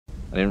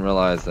I didn't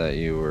realize that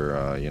you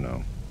were, you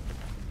know,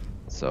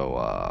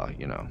 so,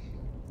 you know,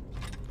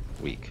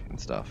 weak and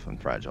stuff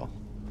and fragile.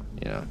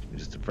 You know, you're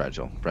just a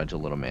fragile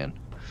little man.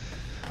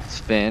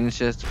 Sven is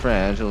just a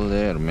fragile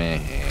little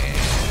man.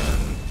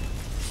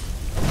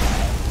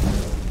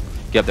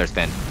 Get up there,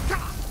 Sven.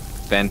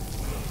 Sven.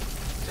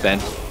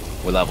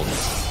 We're leveled.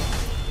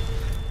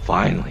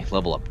 Finally,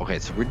 level up. Okay,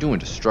 so we're doing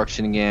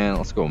destruction again.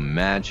 Let's go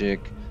magic.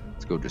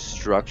 Let's go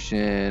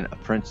destruction.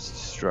 Apprentice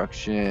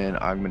destruction.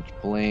 Augmented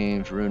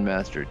flames. Rune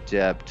master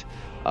adept.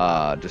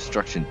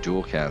 Destruction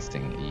dual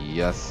casting.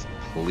 Yes,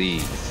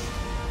 please.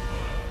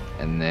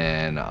 And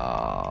then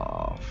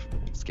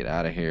let's get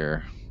out of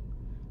here.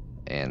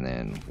 And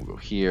then we'll go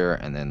here.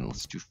 And then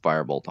let's do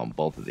firebolt on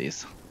both of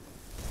these.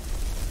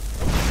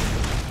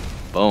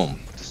 Boom.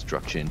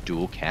 Destruction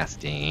dual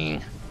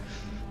casting.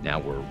 Now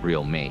we're a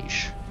real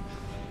mage.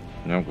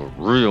 Now we're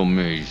real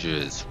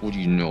mages. What do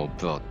you know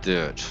about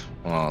that?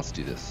 Oh, let's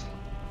do this.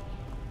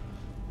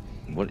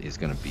 What is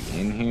gonna be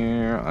in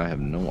here? I have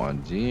no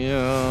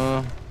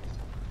idea.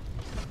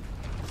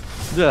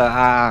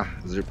 Ah,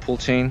 is there a pull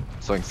chain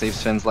so I can save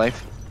Sven's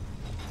life?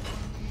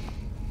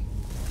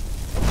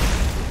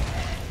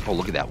 Oh,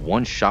 look at that.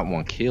 One shot,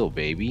 one kill,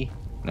 baby.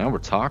 Now we're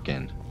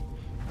talking.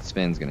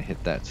 Sven's gonna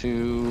hit that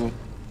too.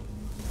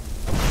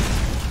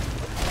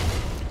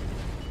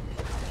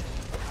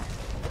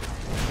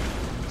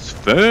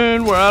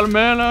 Sven, we're out of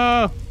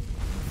mana.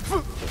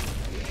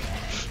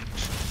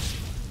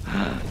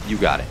 You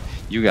got it.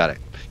 You got it.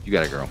 You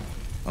got it, girl.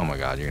 Oh my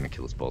god, you're gonna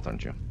kill us both,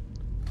 aren't you?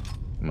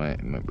 My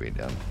way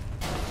down.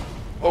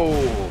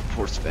 Oh,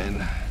 poor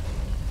Sven.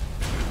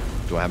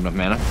 Do I have enough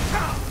mana?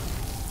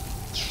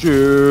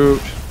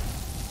 Shoot.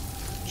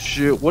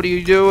 Shoot. What are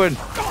you doing?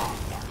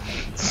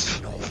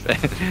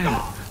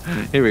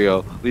 Here we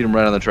go. Lead him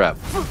right on the trap.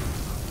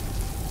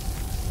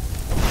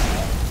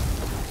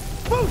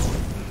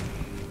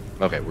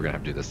 Okay, we're gonna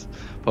have to do this.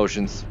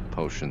 Potions,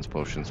 potions,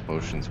 potions,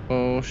 potions,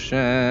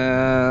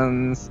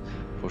 potions.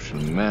 Potion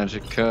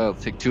magica. I'll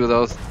take 2 of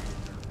those.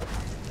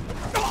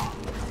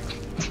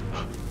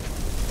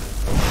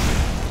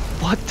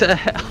 What the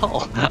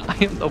hell? I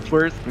am the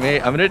worst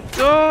mate. I'm gonna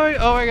die.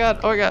 Oh my god.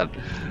 Oh my god.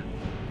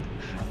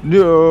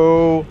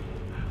 No.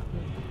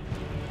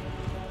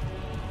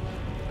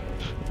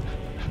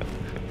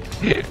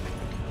 Did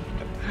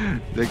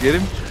I get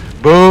him?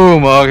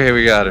 Boom. Okay,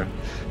 we got him.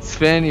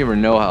 Sven, you were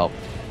no help.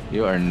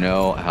 You are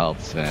no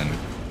help, Sven.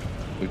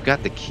 We've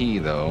got the key,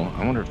 though.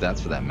 I wonder if that's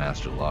for that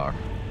master lock.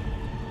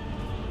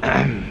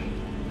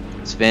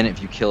 Sven,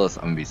 if you kill us,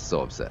 I'm gonna be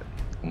so upset.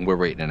 We're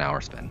waiting an hour,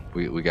 Sven.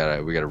 We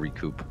gotta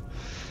recoup.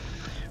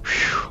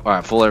 All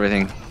right, full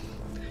everything.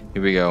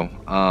 Here we go.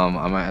 I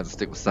might have to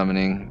stick with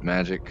summoning,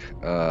 magic,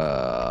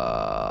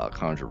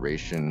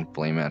 conjuration,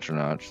 flame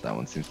atronach. That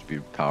one seems to be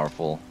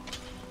powerful.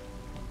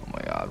 Oh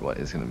my god, what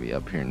is gonna be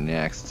up here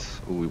next?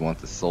 Ooh, we want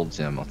the soul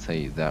gem. I'll tell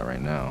you that right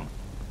now.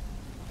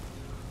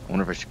 I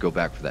wonder if I should go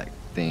back for that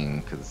thing,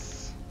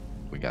 because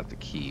we got the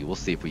key. We'll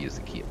see if we use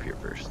the key up here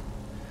first.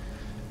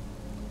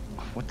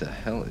 What the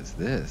hell is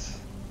this?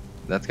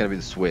 That's gotta be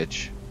the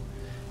switch.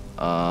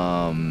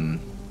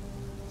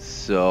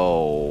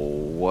 So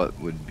what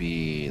would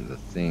be the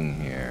thing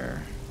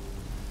here?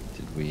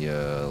 Did we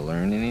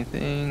learn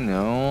anything?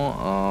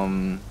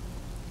 No.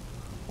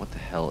 What the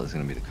hell is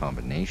gonna be the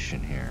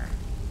combination here?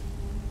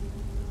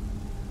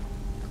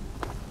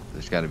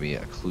 There's gotta be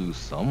a clue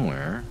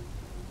somewhere.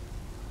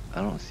 I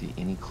don't see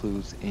any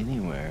clues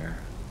anywhere.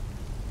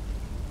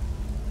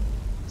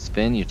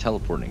 Sven, you're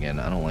teleporting again.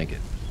 I don't like it.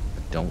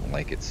 I don't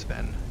like it,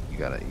 Sven. You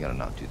gotta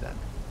not do that.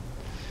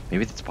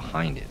 Maybe it's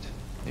behind it.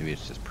 Maybe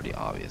it's just pretty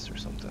obvious or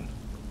something.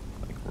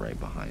 Like right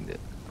behind it.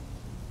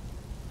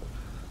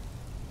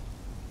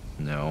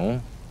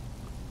 No.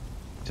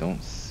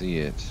 Don't see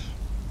it.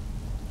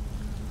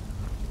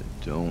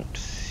 I don't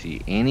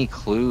see any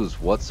clues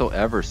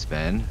whatsoever,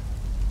 Sven.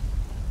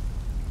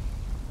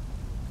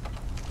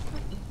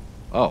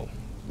 Oh,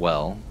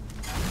 well.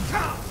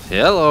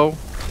 Hello.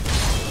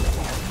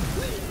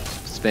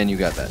 Sven, you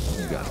got that.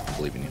 You got it. I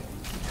believe in you.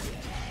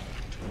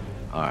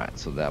 Alright,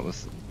 so that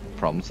was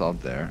problem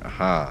solved there.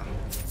 Aha.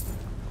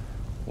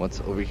 What's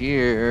over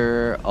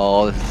here?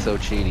 Oh, this is so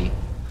cheaty.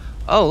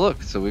 Oh,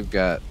 look. So we've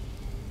got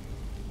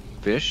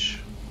fish.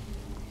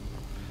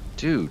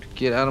 Dude,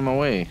 get out of my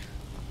way.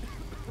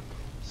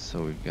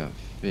 So we've got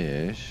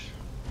fish.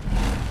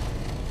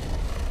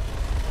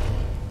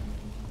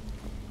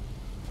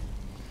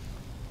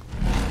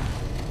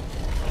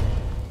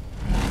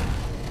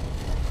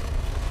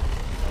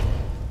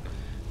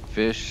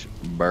 Fish,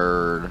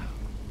 bird.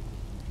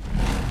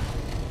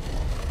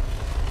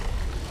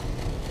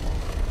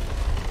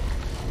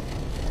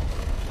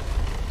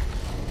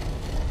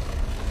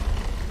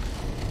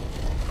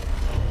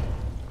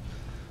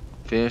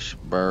 Fish,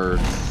 bird,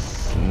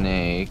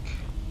 snake.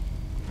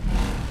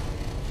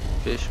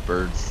 Fish,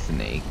 bird,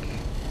 snake.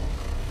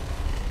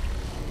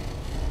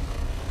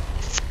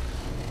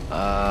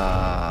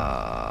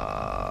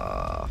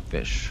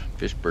 Fish.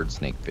 Fish, bird,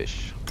 snake,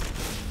 fish.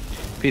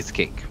 Piece of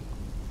cake.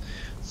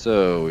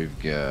 So we've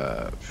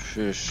got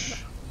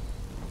fish,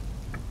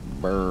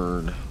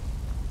 bird,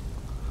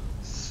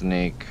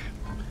 snake,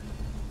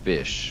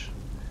 fish.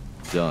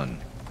 Done.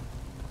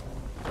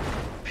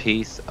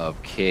 Piece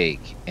of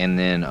cake. And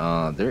then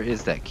there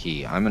is that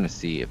key. I'm gonna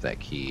see if that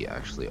key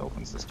actually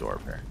opens this door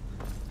up here.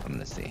 I'm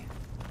gonna see.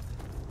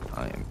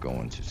 I am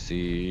going to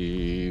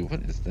see.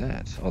 What is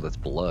that? Oh, that's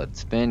blood.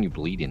 Sven, you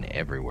bleeding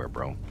everywhere,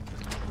 bro.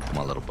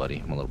 My little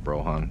buddy, my little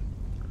brohan.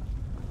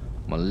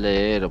 My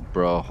little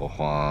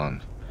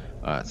brohan.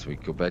 Alright, so we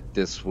go back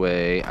this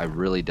way. I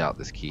really doubt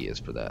this key is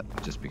for that,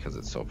 just because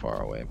it's so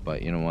far away.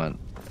 But you know what?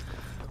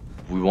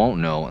 We won't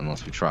know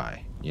unless we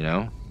try, you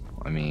know?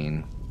 I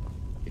mean,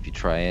 if you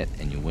try it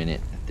and you win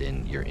it,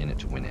 then you're in it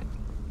to win it.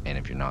 And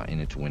if you're not in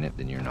it to win it,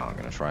 then you're not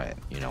going to try it.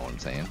 You know what I'm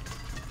saying?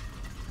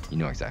 You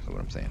know exactly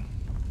what I'm saying.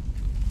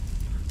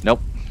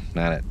 Nope,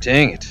 not it.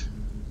 Dang it.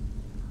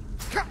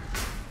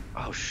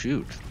 Oh,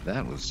 shoot.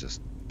 That was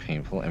just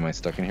painful. Am I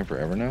stuck in here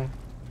forever now?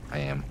 I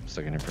am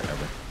stuck in here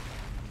forever.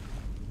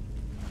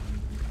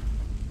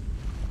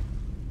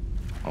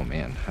 Oh,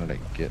 man. How did I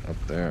get up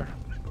there?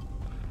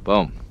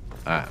 Boom.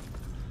 Alright.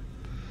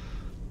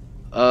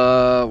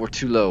 We're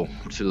too low.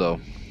 We're too low.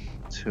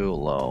 Too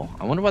low.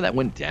 I wonder why that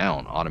went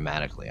down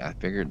automatically. I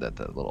figured that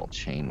the little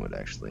chain would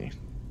actually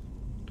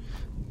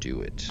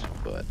do it,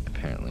 but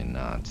apparently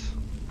not.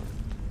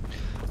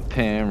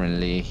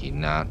 Apparently he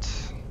not.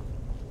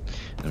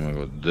 And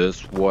we'll go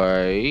this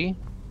way.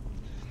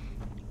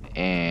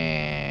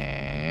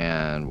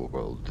 And we'll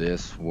go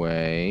this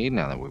way.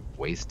 Now that we've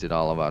wasted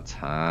all of our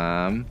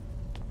time.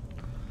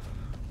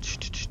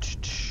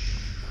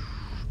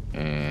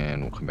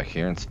 And we'll come back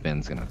here and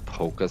Sven's gonna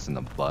poke us in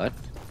the butt.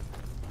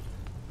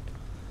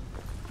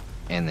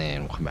 And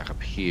then we'll come back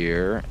up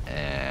here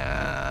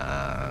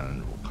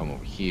and we'll come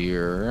over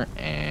here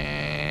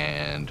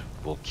and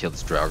we'll kill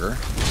this Draugr.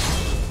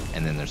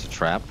 And then there's a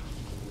trap.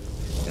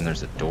 And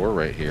there's a door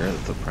right here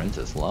that's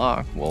apprentice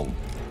lock. Well,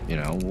 you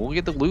know, we'll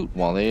get the loot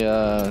while they,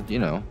 you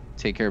know,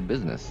 take care of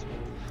business.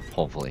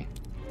 Hopefully.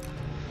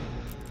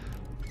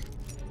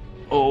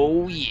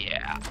 Oh,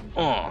 yeah.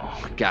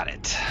 Oh, got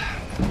it.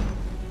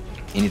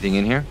 Anything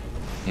in here?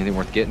 Anything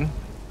worth getting?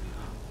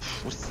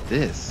 What's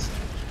this?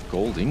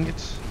 Gold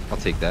ingots? I'll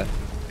take that.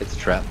 It's a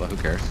trap, but who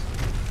cares?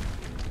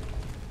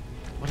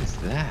 What is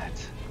that?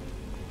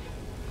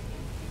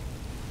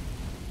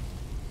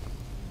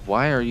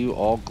 Why are you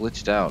all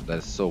glitched out? That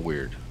is so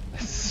weird.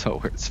 That's so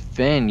weird.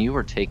 Sven, you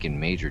are taking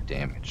major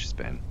damage,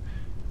 Sven.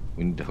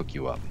 We need to hook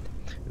you up.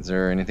 Is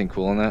there anything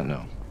cool in that?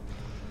 No.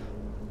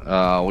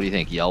 What do you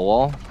think? Yell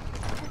wall?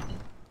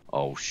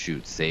 Oh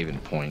shoot, saving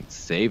point.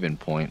 Saving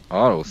point.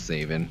 Auto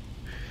saving.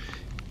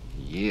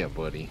 Yeah,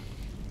 buddy.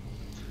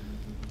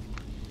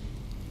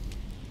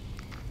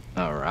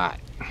 Alright.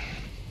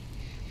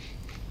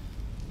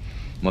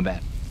 My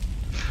bad.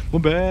 My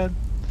bad.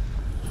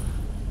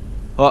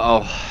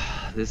 Uh-oh.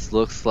 This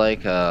looks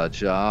like a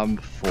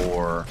job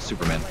for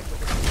Superman.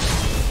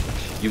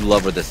 You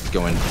love where this is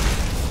going.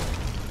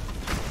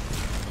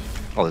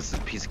 Oh, this is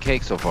a piece of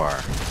cake so far.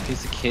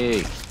 Piece of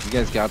cake. You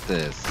guys got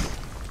this.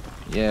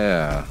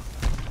 Yeah.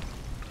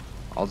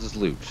 I'll just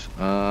loot.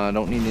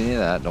 Don't need any of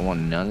that. Don't want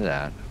none of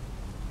that.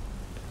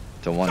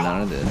 Don't want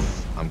none of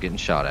this. I'm getting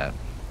shot at.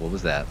 What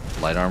was that?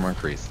 Light armor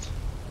increased.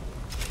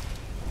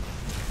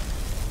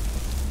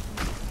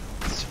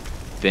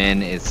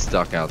 Sven is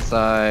stuck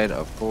outside,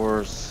 of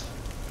course.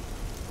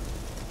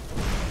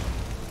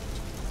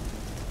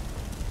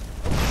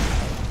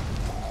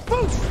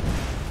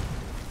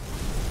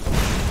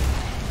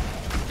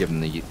 Give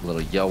him the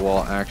little yell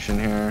wall action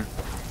here.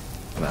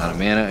 I'm out of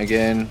mana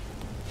again.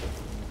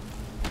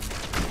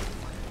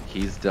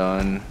 He's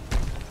done.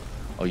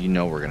 Oh, you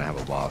know we're gonna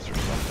have a boss or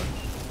something.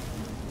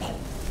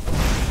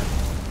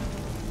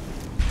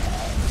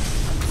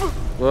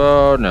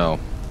 Oh no.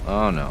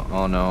 Oh no.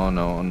 Oh no.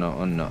 No.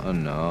 No. No.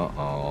 No.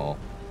 Oh.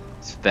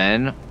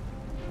 Sven,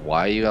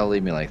 why you gotta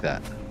leave me like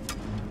that?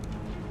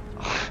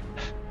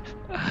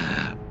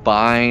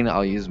 Fine,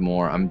 I'll use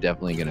more. I'm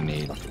definitely gonna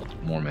need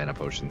more mana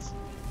potions.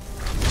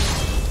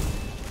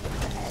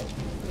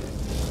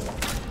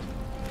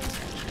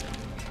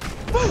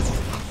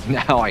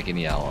 Now I can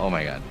yell. Oh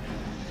my god.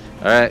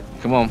 Alright,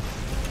 come on.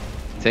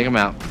 Take him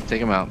out. Take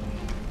him out.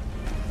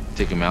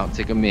 Take him out.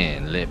 Take him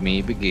in. Let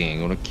me begin. I'm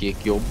gonna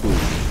kick your booty.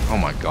 Oh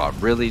my god.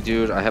 Really,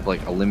 dude? I have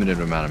like a limited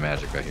amount of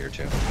magic right here,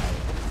 too.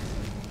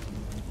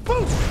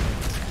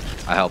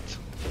 I helped.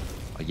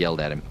 I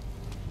yelled at him.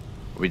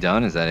 Are we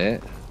done? Is that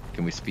it?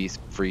 Can we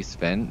free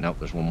Sven? Nope,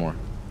 there's one more.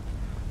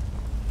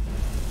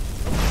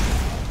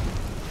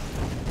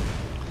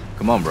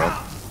 Come on, bro.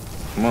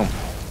 Come on.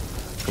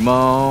 Come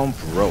on,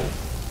 bro.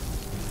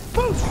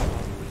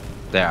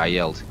 There, I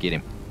yelled. Get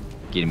him.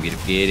 Get him, get him,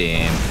 get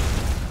him.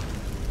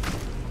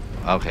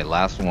 Okay,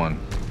 last one.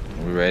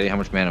 Are we ready? How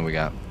much mana we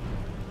got?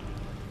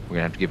 We're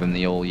gonna have to give him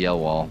the old yell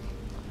wall.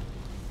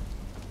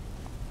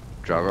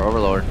 Draugr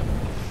Overlord.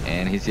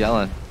 And he's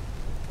yelling.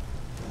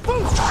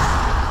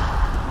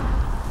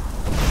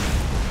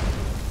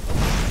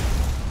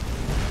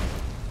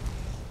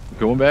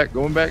 Going back,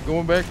 going back,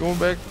 going back, going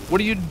back. What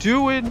are you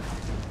doing?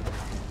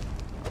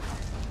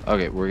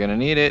 Okay, we're gonna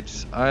need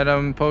it.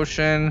 Item,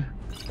 potion.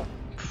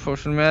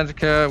 Potion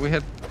Magica. We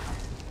had...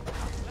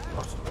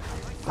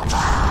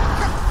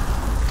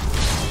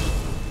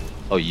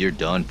 Oh, you're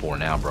done for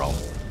now, bro.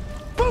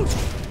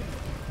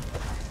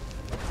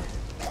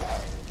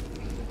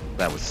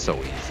 That was so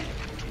easy.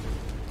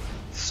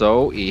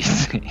 So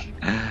easy.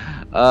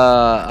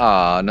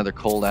 Another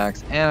cold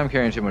axe, and I'm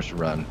carrying too much to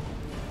run.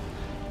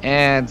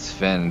 And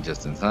Sven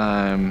just in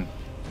time.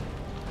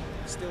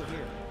 Still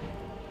here.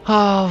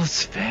 Oh,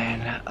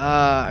 Sven.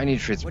 I need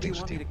to trade some What do you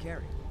things want with me you. to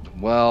carry?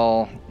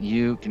 Well,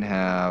 you can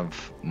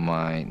have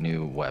my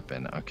new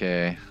weapon,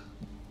 okay?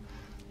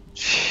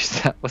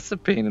 Jeez, that was a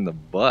pain in the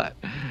butt.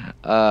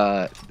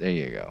 There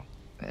you go.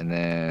 And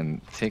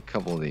then take a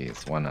couple of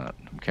these. Why not?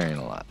 I'm carrying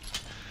a lot.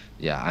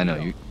 Yeah, I know.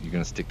 You're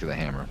gonna stick to the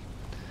hammer.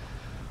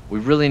 We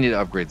really need to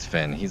upgrade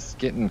Sven. He's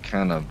getting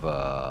kind of,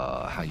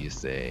 how you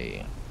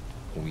say,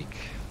 weak.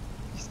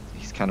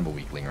 He's kind of a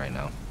weakling right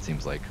now, it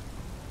seems like.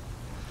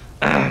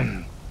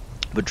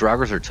 But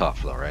Draugrs are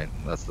tough, though, right?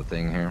 That's the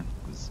thing here.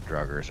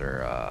 Draugrs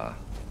are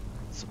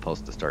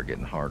supposed to start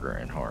getting harder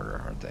and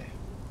harder, aren't they?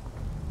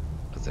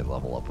 Because they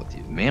level up with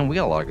you. Man, we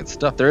got a lot of good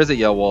stuff. There is a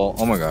yell wall.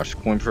 Oh my gosh,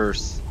 coin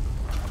purse.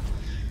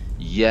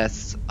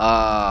 Yes.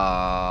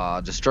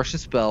 Destruction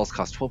spells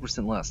cost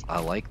 12% less. I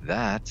like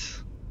that.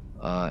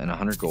 And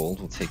 100 gold.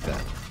 We'll take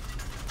that.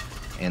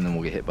 And then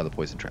we'll get hit by the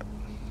poison trap.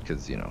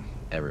 Because, you know,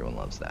 everyone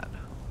loves that.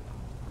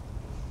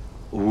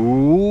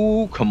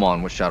 Ooh, come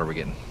on. What shot are we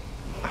getting?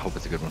 I hope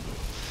it's a good one.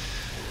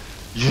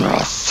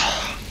 Yes!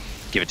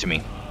 Give it to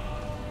me.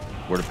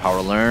 Word of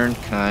power learned.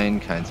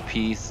 Kind's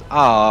peace.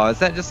 Ah, is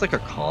that just like a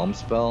calm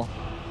spell?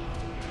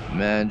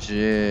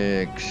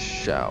 Magic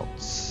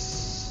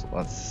shouts.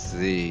 Let's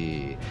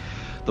see.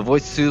 The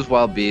voice soothes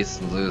wild beasts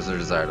and lose their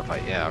desire to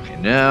fight. Yeah, okay.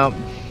 No,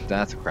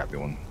 that's a crappy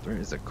one. There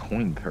is a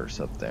coin purse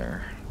up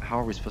there. How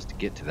are we supposed to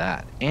get to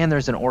that? And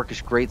there's an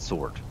orcish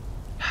greatsword.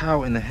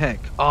 How in the heck?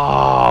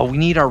 Oh, we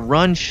need our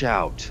run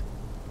shout.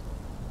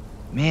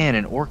 Man,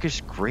 an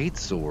orcish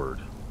greatsword.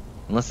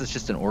 Unless it's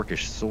just an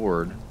orcish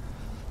sword.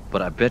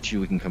 But I bet you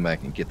we can come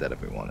back and get that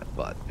if we want it.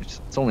 But it's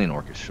only an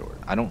orcish sword.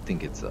 I don't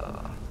think it's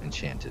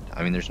enchanted.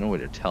 I mean, there's no way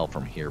to tell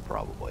from here,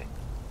 probably.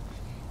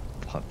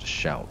 I'll have to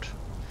shout.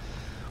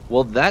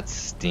 Well, that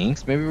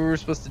stinks. Maybe we were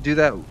supposed to do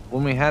that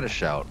when we had a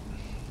shout.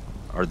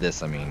 Or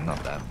this, I mean,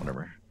 not that.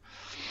 Whatever.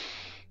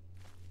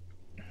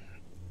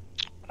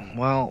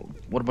 Well,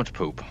 what a bunch of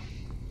poop.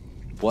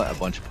 What a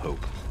bunch of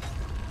poop.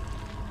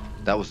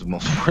 That was the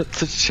most worth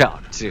the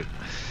shout, too.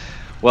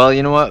 Well,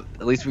 you know what?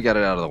 At least we got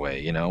it out of the way,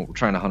 you know? We're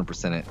trying to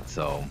 100% it,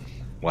 so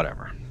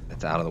whatever.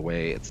 It's out of the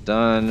way. It's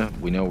done.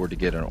 We know where to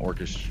get an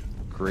orcish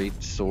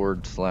great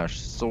sword /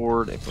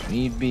 sword if we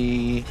need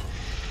be.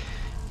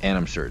 And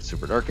I'm sure it's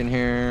super dark in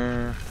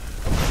here.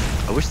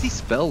 I wish these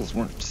spells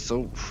weren't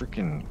so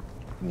freaking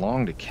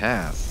long to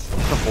cast. You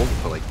have to hold it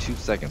for like 2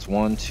 seconds.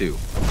 1, 2.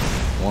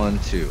 1,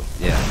 2.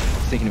 Yeah, I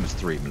was thinking it was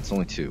 3, but it's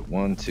only 2.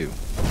 1, 2.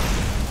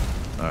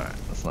 Alright,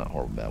 that's not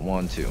horrible bad.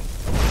 1, 2.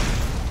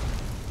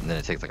 And then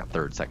it takes like a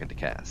 3rd second to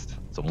cast.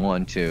 So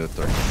 1, 2,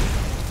 3.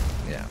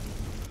 Yeah.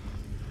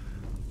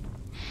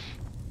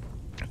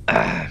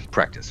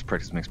 Practice.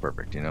 Practice makes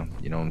perfect, you know?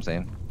 You know what I'm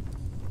saying?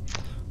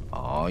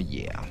 Oh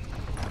yeah.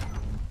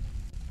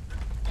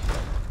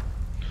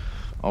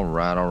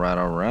 Alright.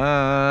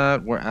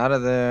 We're out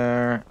of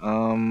there.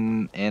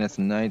 And it's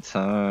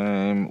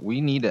nighttime.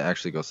 We need to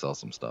actually go sell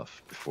some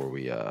stuff before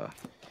we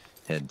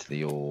head to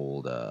the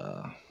old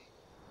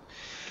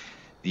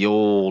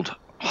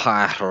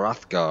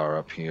Hrothgar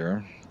up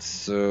here.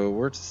 So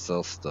where to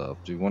sell stuff?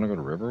 Do you want to go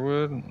to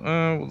Riverwood?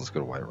 Well, let's go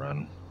to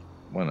Whiterun.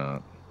 Why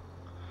not?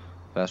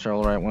 Fast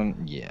travel, right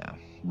one? Yeah.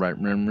 Right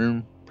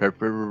room.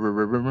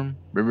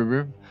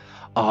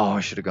 Oh, I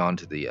should have gone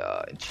to the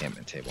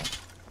enchantment table.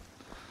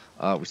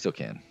 We still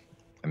can.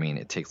 I mean,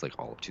 it takes like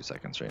all of 2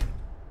 seconds, right?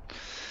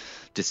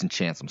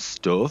 Disenchant some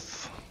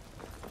stuff.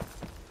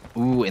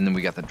 Ooh, and then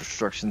we got the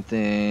destruction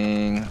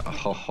thing.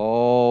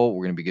 Oh,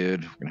 we're gonna be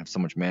good. We're gonna have so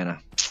much mana.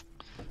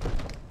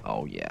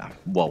 Oh yeah.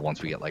 Well,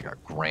 once we get like a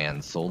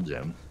grand soul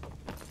gem,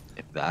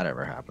 if that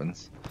ever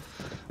happens.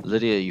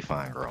 Lydia, you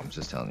fine, girl. I'm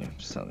just telling you.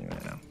 Just telling you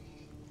right now.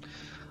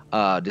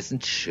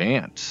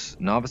 Disenchant.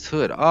 Novice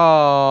Hood.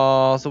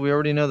 Oh, so we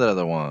already know that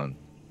other one.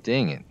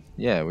 Dang it.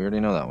 Yeah, we already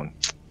know that one.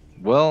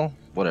 Well,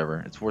 whatever.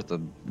 It's worth a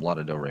lot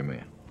of do-re me.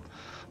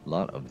 A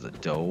lot of the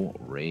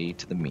do-re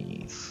to the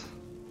me's.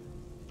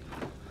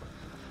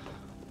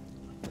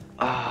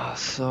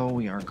 So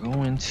we are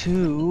going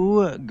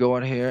to go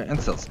out here and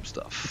sell some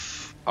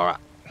stuff. Alright.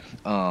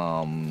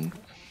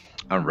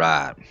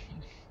 Alright.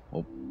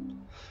 Oh.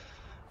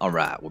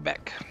 Alright, we're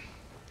back.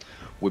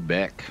 We're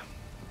back.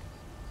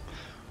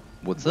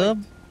 What's up?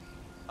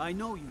 I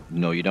know you.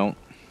 No, you don't.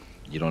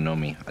 You don't know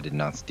me. I did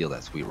not steal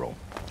that sweet roll.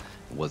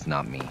 It was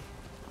not me.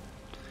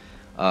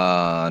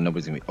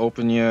 Nobody's gonna be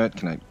open yet.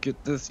 Can I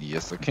get this?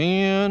 Yes, I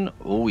can.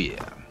 Oh,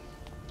 yeah.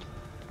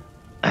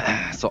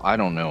 So I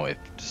don't know if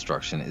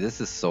destruction...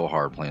 This is so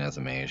hard playing as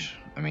a mage.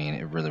 I mean,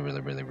 it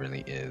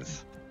really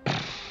is.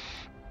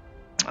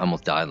 I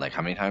almost died like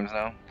how many times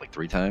now? Like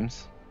 3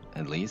 times?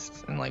 at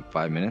least in like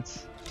 5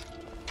 minutes.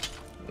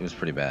 It was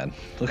pretty bad.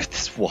 Look at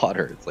this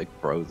water. It's like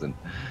frozen.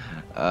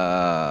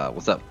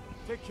 What's up?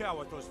 Take care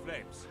with those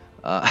flames.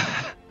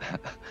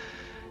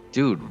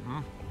 Dude,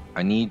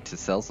 I need to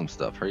sell some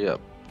stuff. Hurry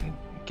up.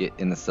 Get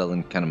in the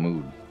selling kind of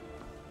mood.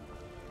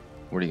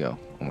 Where'd he go?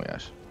 Oh my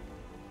gosh.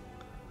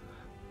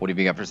 What have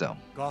you got for sale?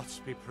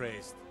 Gods be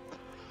praised.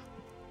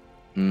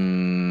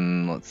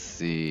 Let's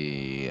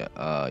see.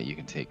 You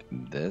can take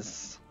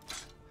this,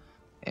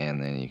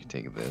 and then you can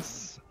take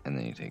this, and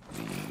then you take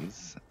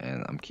these,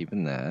 and I'm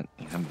keeping that.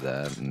 You have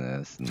that, and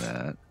this, and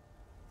that.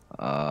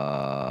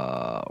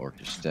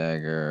 Orcish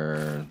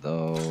dagger,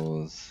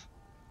 those,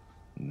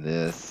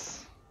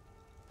 this,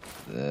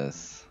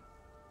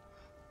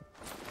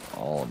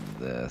 all of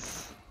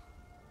this.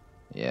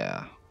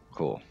 Yeah,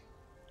 cool.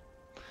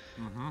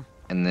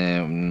 And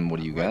then what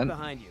do you got?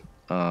 Behind you.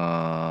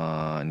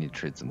 I need to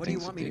trade some What do you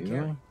things want with me to you.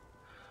 carry?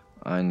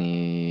 I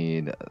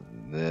need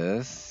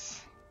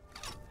this,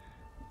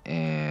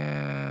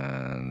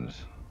 and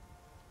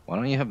why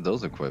don't you have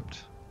those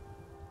equipped?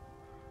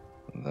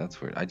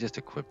 That's weird. I just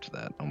equipped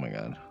that. Oh my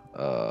god.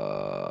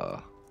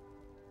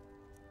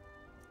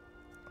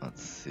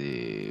 Let's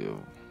see.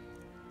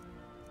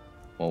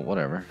 Well,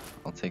 whatever.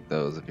 I'll take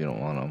those if you don't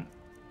want them.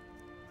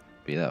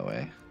 Be that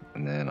way.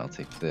 And then I'll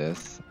take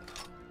this,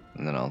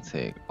 and then I'll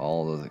take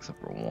all those except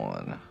for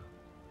one.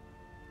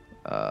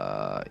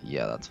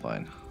 Yeah, that's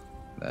fine.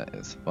 That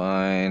is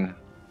fine.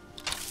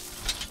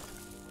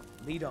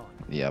 Lead on.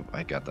 Yep,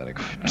 I got that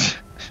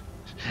equipped.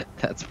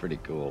 That's pretty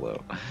cool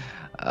though.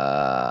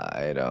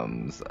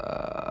 Items.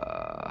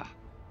 Oh,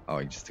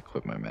 I just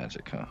equipped my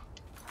magic, huh?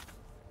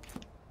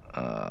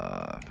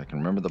 If I can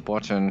remember the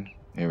button.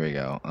 Here we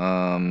go.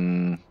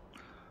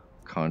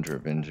 Conjure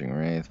Avenging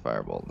Wraith,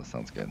 Firebolt. That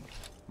sounds good.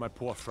 My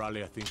poor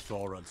Fralia thinks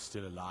Thorod's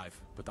still alive,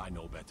 but I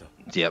know better.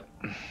 Yep.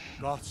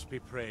 Gods be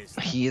praised.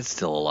 He is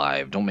still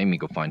alive. Don't make me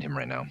go find him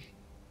right now.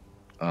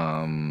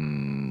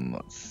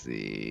 Let's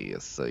see.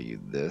 I'll sell you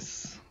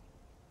this.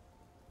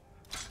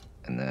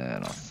 And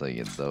then I'll sell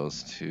you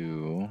those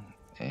two.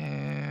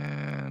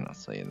 And I'll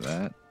sell you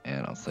that.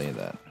 And I'll sell you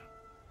that.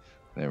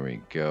 There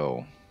we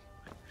go.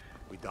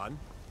 We done?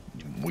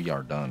 We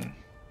are done.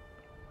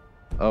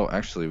 Oh,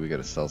 actually, we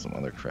gotta sell some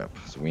other crap.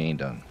 So we ain't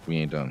done. We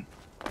ain't done.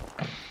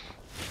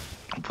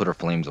 Put our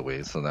flames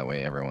away so that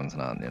way everyone's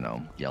not, you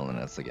know, yelling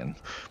at us again.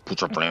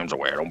 Put your flames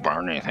away. Don't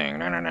burn anything.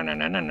 Nah, nah, nah, nah,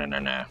 nah, nah, nah,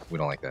 nah. We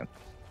don't like that.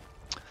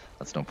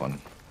 That's no fun.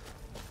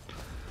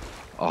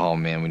 Oh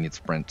man, we need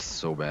sprint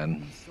so bad.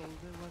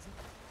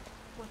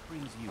 What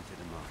brings you to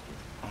the market?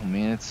 Oh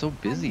man, it's so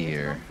busy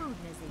here.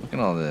 Look at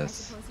all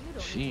this.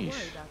 Sheesh.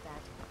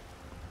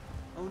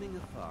 Owning a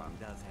farm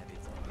does have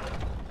its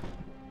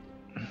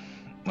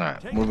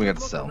Alright, Take what do we a got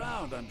to look sell?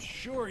 around. I'm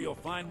sure you'll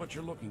find what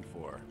you're looking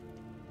for.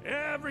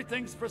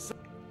 Everything's for sale.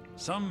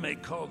 Some may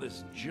call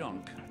this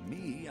junk.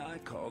 Me, I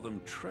call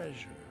them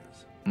treasures.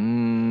 You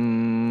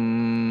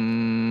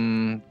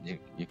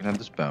can have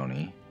this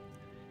bounty,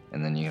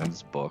 and then you can have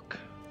this book.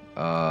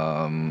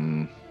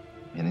 Man,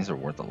 these are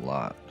worth a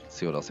lot. Let's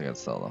see what else I got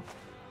to sell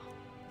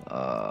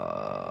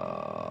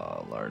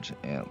though. Large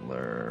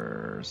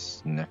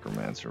antlers,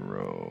 necromancer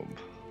robe,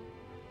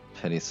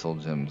 petty soul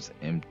gems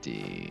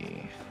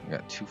empty. I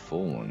got 2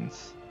 full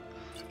ones.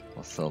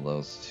 I'll sell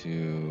those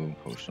 2.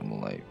 Potion of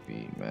light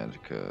feet,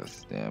 magicka,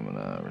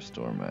 stamina,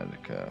 restore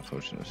magicka,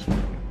 potion of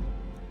strength.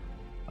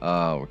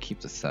 We'll keep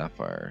the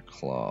sapphire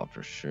claw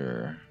for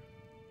sure.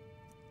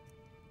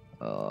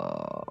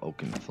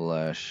 Oaken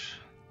flesh,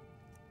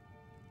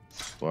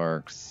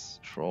 sparks,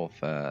 troll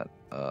fat,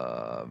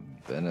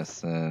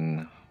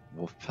 venison,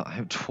 wolf. I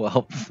have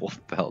 12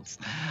 wolf pelts.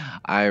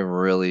 I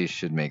really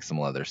should make some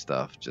leather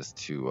stuff just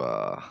to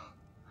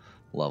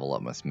level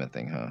up my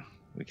smithing, huh?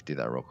 We could do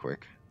that real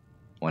quick.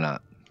 Why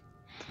not?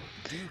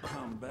 Do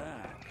come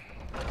back.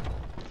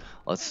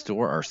 Let's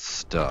store our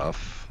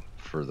stuff.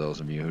 For those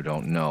of you who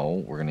don't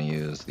know, we're gonna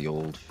use the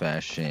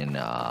old-fashioned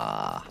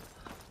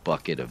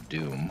bucket of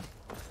doom.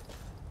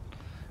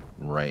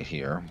 Right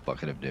here,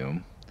 bucket of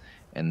doom.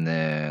 And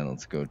then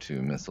let's go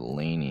to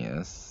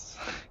miscellaneous.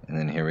 And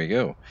then here we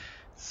go.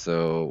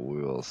 So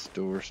we will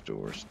store.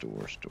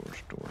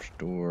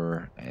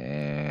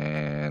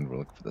 And we're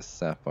looking for the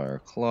sapphire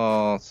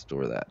claw.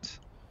 Store that.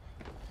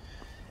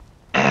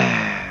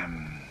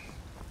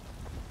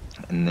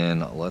 And then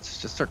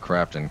let's just start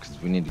crafting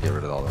because we need to get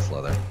rid of all this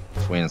leather.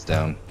 It's weighing us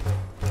down.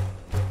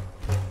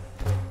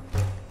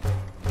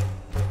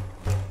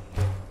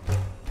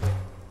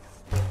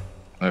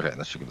 Okay,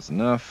 that should give us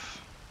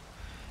enough.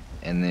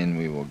 And then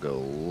we will go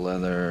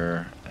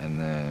leather, and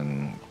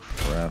then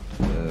craft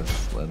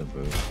this, leather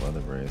boots,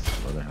 leather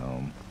brace, leather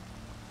helm.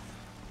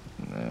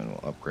 And then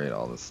we'll upgrade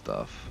all this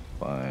stuff.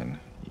 Fine.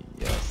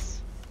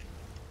 Yes.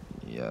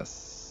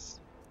 Yes.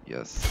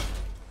 Yes.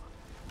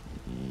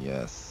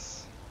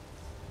 Yes.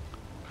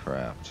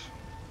 Craft.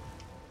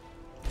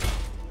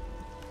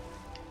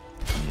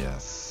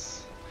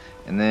 Yes.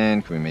 And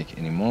then, can we make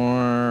any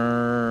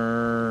more?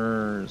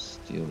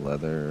 Steel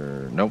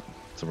leather. Nope.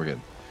 So we're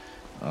good.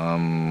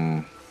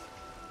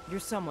 You're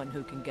someone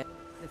who can get.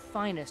 The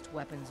finest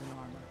weapons and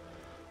armor.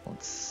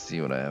 Let's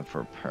see what I have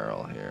for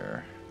apparel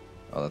here.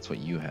 Oh, that's what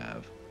you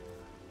have.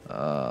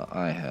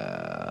 I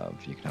have,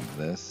 you can have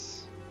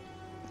this.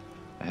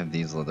 I have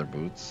these leather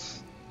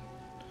boots.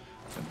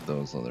 I have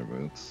those leather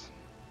boots.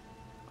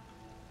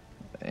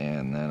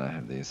 And then I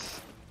have these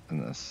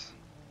and this.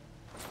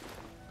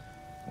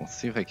 Let's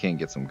see if I can't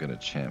get some good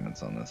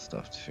enchantments on this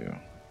stuff too.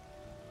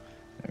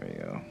 There we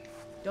go.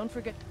 Don't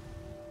forget.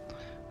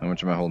 How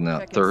much am I holding out?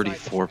 Check inside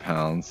 34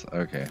 pounds.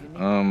 Okay.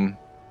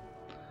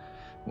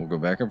 We'll go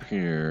back up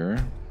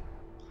here.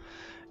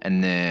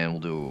 And then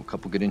we'll do a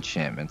couple good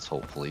enchantments,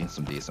 hopefully.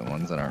 Some decent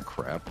ones that aren't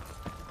crap.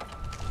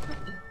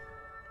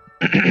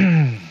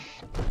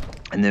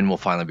 And then we'll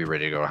finally be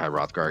ready to go to High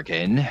Rothgar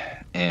again.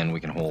 And we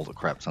can hold a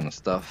crap ton of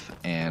stuff.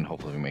 And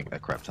hopefully we make a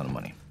crap ton of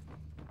money.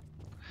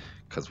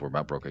 Because we're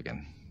about broke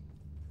again.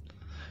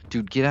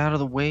 Dude, get out of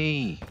the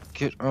way.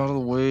 Get out of the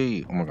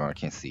way. Oh my god, I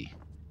can't see.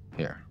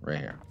 Here, right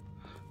here.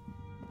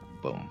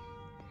 Boom.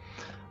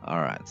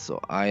 Alright,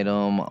 so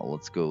item.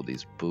 Let's go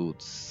these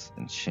boots.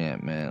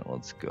 Enchantment.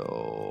 Let's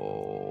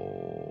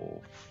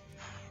go.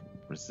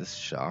 Resist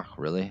shock,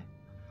 really?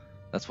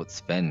 That's what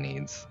Sven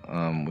needs.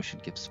 We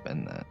should give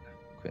Sven that.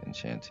 Quit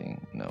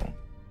enchanting. No.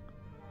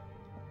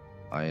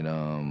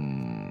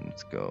 Item.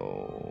 Let's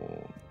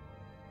go.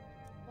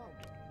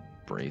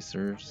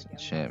 Bracers.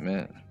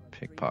 Enchantment.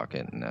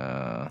 Pickpocket.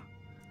 Nah.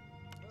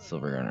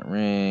 Silver garnet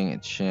ring.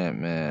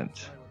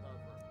 Enchantment.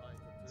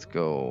 Let's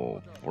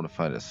go.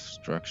 Fortified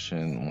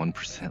destruction.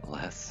 1%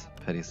 less.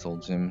 Petty soul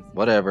gem.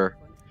 Whatever.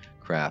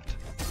 Craft.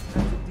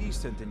 That's a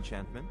decent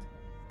enchantment,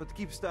 but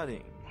keep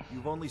studying.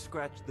 You've only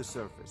scratched the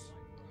surface.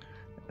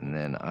 And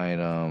then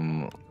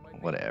item.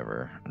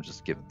 Whatever. I'll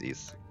just give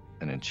these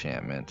an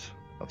enchantment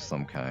of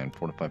some kind.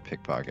 Fortified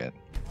pickpocket.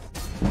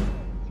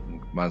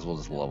 Might as well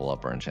just level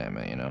up our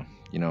enchantment, you know?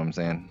 You know what I'm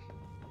saying?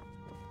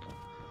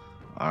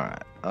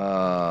 Alright.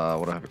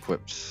 What do I have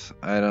equipped?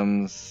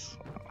 Items.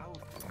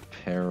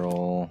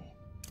 Apparel.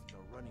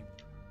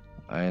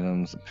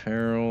 Items.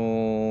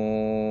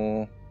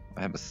 Apparel.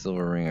 I have a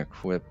silver ring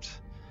equipped.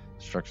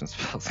 Destruction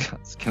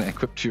spells. Can I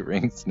equip 2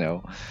 rings?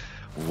 No.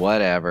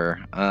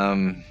 Whatever.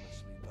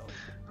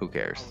 Who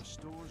cares?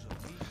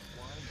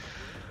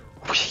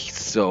 We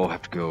so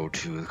have to go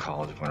to the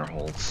College of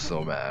Winterhold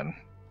so bad.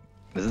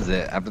 This is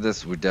it. After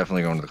this, we're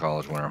definitely going to the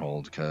College of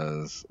Winterhold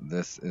because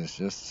this is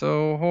just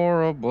so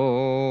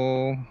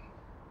horrible.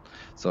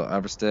 So,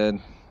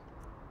 Aberstead.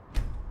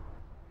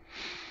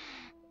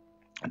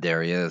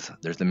 There he is.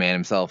 There's the man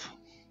himself.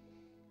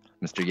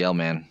 Mr.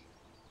 Yellman.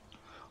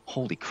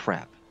 Holy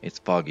crap. It's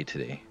foggy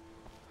today.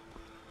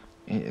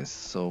 It is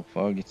so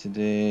foggy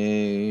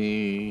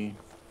today.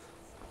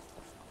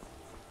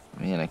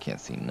 Man, I can't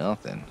see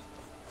nothing.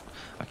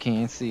 I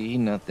can't see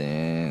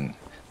nothing.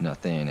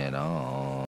 Nothing at all.